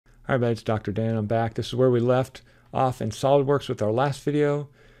Hi everybody, it's Dr. Dan. I'm back. This is where we left off in SOLIDWORKS with our last video.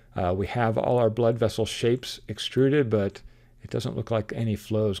 We have all our blood vessel shapes extruded, but it doesn't look like any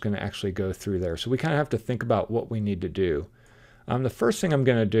flow is going to actually go through there. So we kind of have to think about what we need to do. The first thing I'm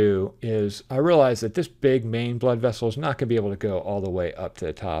going to do is I realize that this big main blood vessel is not going to be able to go all the way up to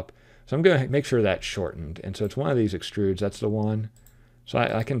the top. So I'm going to make sure that's shortened. And so it's one of these extrudes. That's the one. So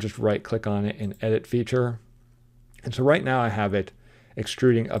I can just right click on it and edit feature. And so right now I have it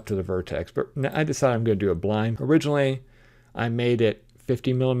extruding up to the vertex, but I decided I'm going to do a blind. Originally I made it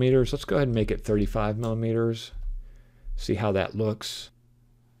 50 millimeters. Let's go ahead and make it 35 millimeters. See how that looks.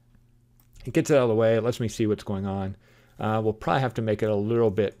 It gets it out of the way. It lets me see what's going on. We'll probably have to make it a little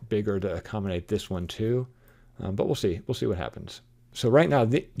bit bigger to accommodate this one too, but we'll see. We'll see what happens. So right now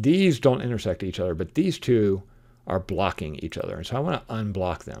these don't intersect each other, but these two are blocking each other, and so I want to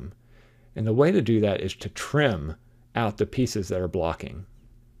unblock them. And the way to do that is to trim out the pieces that are blocking.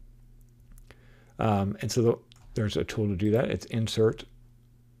 And so there's a tool to do that. It's Insert,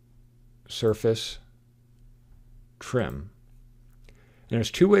 Surface, Trim. And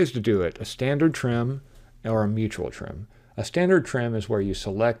there's two ways to do it, a standard trim or a mutual trim. A standard trim is where you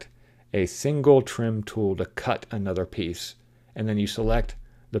select a single trim tool to cut another piece, and then you select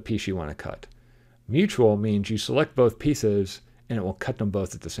the piece you want to cut. Mutual means you select both pieces and it will cut them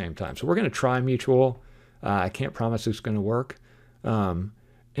both at the same time. So we're going to try mutual. I can't promise it's going to work. And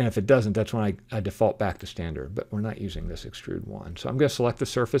if it doesn't, that's when I default back to standard, but we're not using this extrude one. So I'm going to select the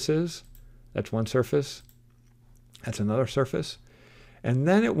surfaces. That's one surface. That's another surface. And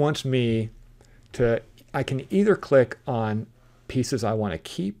then it wants me to, I can either click on pieces I want to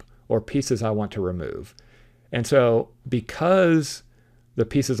keep or pieces I want to remove. And so because the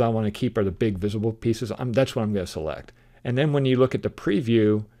pieces I want to keep are the big visible pieces, that's what I'm going to select. And then when you look at the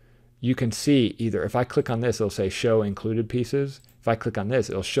preview, you can see either, if I click on this, it'll say show included pieces. If I click on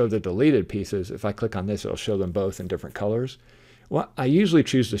this, it'll show the deleted pieces. If I click on this, it'll show them both in different colors. Well, I usually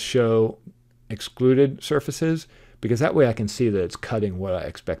choose to show excluded surfaces because that way I can see that it's cutting what I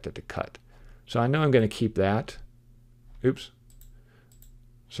expect it to cut. So I know I'm going to keep that. Oops.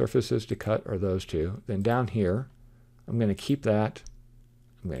 Surfaces to cut are those two. Then down here, I'm going to keep that.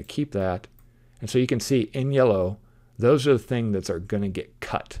 I'm going to keep that. And so you can see in yellow, those are the things that are going to get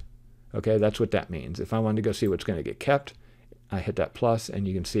cut. Okay, that's what that means. If I wanted to go see what's going to get kept, I hit that plus and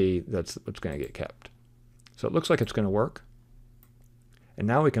you can see that's what's going to get kept. So it looks like it's going to work. And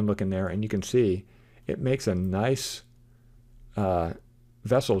now we can look in there and you can see it makes a nice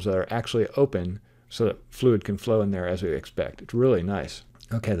vessels that are actually open so that fluid can flow in there as we expect. It's really nice.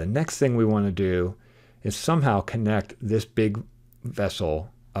 Okay, the next thing we want to do is somehow connect this big vessel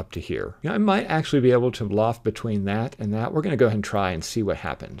up to here. I might actually be able to loft between that and that. We're going to go ahead and try and see what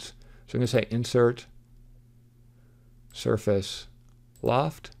happens. So I'm going to say Insert, Surface,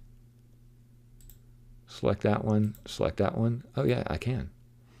 Loft. Select that one, select that one. Oh yeah, I can.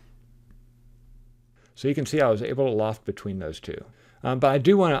 So you can see I was able to loft between those two. But I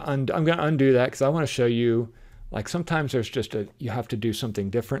do want to, I'm going to undo that because I want to show you, like sometimes there's just you have to do something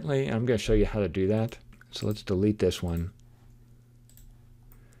differently, and I'm going to show you how to do that. So let's delete this one.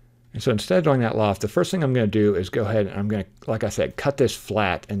 And so instead of doing that loft, the first thing I'm going to do is go ahead and I'm going to, like I said, cut this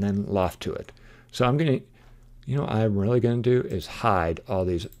flat and then loft to it. So I'm going to, you know what I'm really going to do is hide all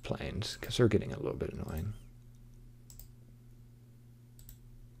these planes because they're getting a little bit annoying.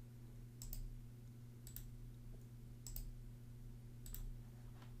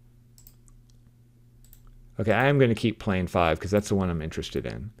 Okay, I am going to keep plane 5 because that's the one I'm interested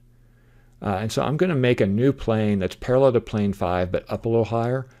in. And so I'm going to make a new plane that's parallel to plane 5 but up a little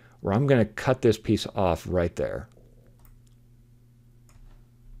higher, where I'm going to cut this piece off right there.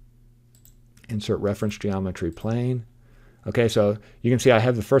 Insert reference geometry plane. Okay, so you can see I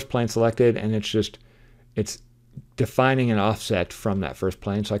have the first plane selected and it's defining an offset from that first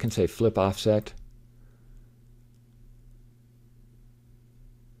plane. So I can say flip offset.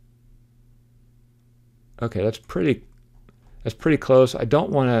 Okay, that's pretty close. I don't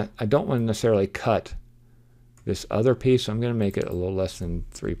want to necessarily cut this other piece, so I'm going to make it a little less than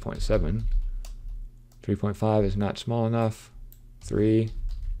 3.7. 3.5 is not small enough. 3.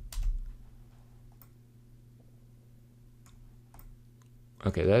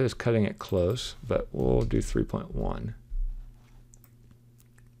 Okay, that is cutting it close, but we'll do 3.1.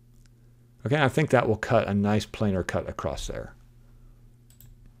 Okay, I think that will cut a nice planar cut across there.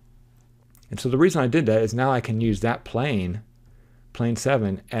 And so the reason I did that is now I can use that plane, plane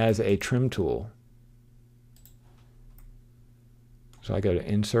 7, as a trim tool. So I go to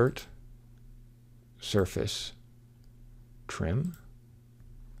Insert, Surface, Trim.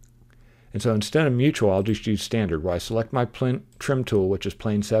 And so instead of mutual, I'll just use standard, where I select my trim tool, which is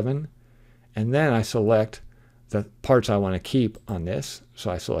plane 7, and then I select the parts I want to keep on this. So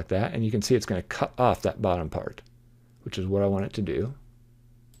I select that, and you can see it's going to cut off that bottom part, which is what I want it to do.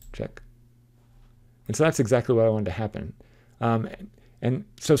 Check. And so that's exactly what I wanted to happen. And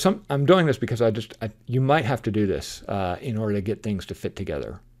so I'm doing this because you might have to do this in order to get things to fit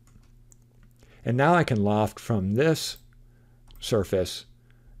together. And now I can loft from this surface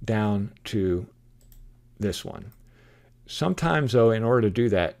down to this one. Sometimes though, in order to do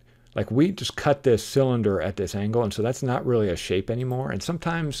that, like we just cut this cylinder at this angle, and so that's not really a shape anymore. And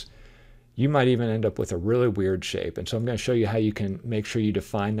sometimes you might even end up with a really weird shape. And so I'm going to show you how you can make sure you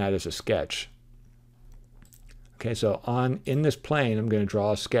define that as a sketch. Okay, so in this plane, I'm going to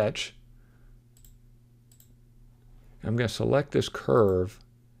draw a sketch. I'm going to select this curve,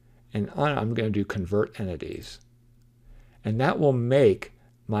 and I'm going to do convert entities. And that will make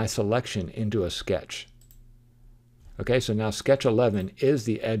my selection into a sketch. Okay, so now sketch 11 is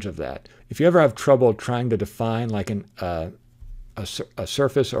the edge of that. If you ever have trouble trying to define like a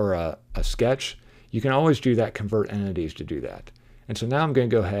surface or a sketch, you can always do that convert entities to do that. And so now I'm going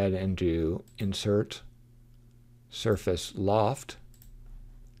to go ahead and do insert surface loft.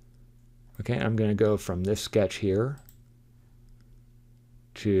 Okay, I'm going to go from this sketch here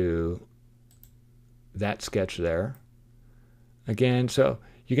to that sketch there. Again, so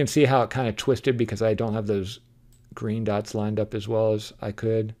you can see how it kind of twisted because I don't have those green dots lined up as well as I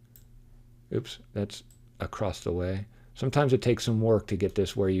could. Oops, that's across the way. Sometimes it takes some work to get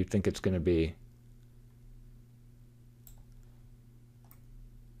this where you think it's going to be.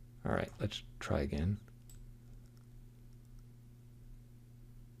 All right, let's try again.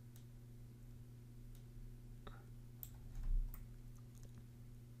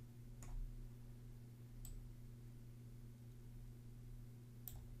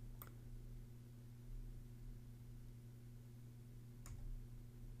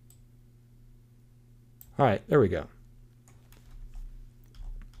 All right, there we go.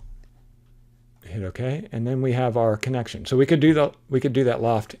 Hit OK, and then we have our connection. So we could do that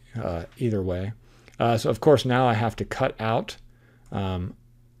loft either way. So of course now I have to cut out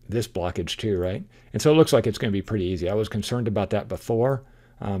this blockage too, right? And so it looks like it's going to be pretty easy. I was concerned about that before,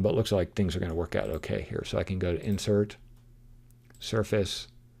 but it looks like things are going to work out okay here. So I can go to Insert, Surface,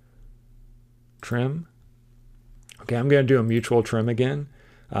 Trim. Okay, I'm going to do a mutual trim again.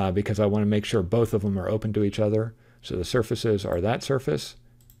 Because I want to make sure both of them are open to each other. So the surfaces are that surface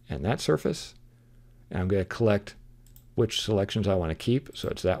and that surface. And I'm going to collect which selections I want to keep. So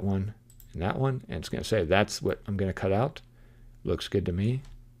it's that one and that one. And it's going to say that's what I'm going to cut out. Looks good to me.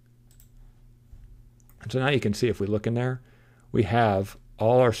 And so now you can see if we look in there, we have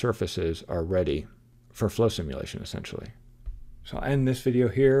all our surfaces are ready for flow simulation essentially. So I'll end this video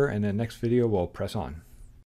here, and the next video we'll press on.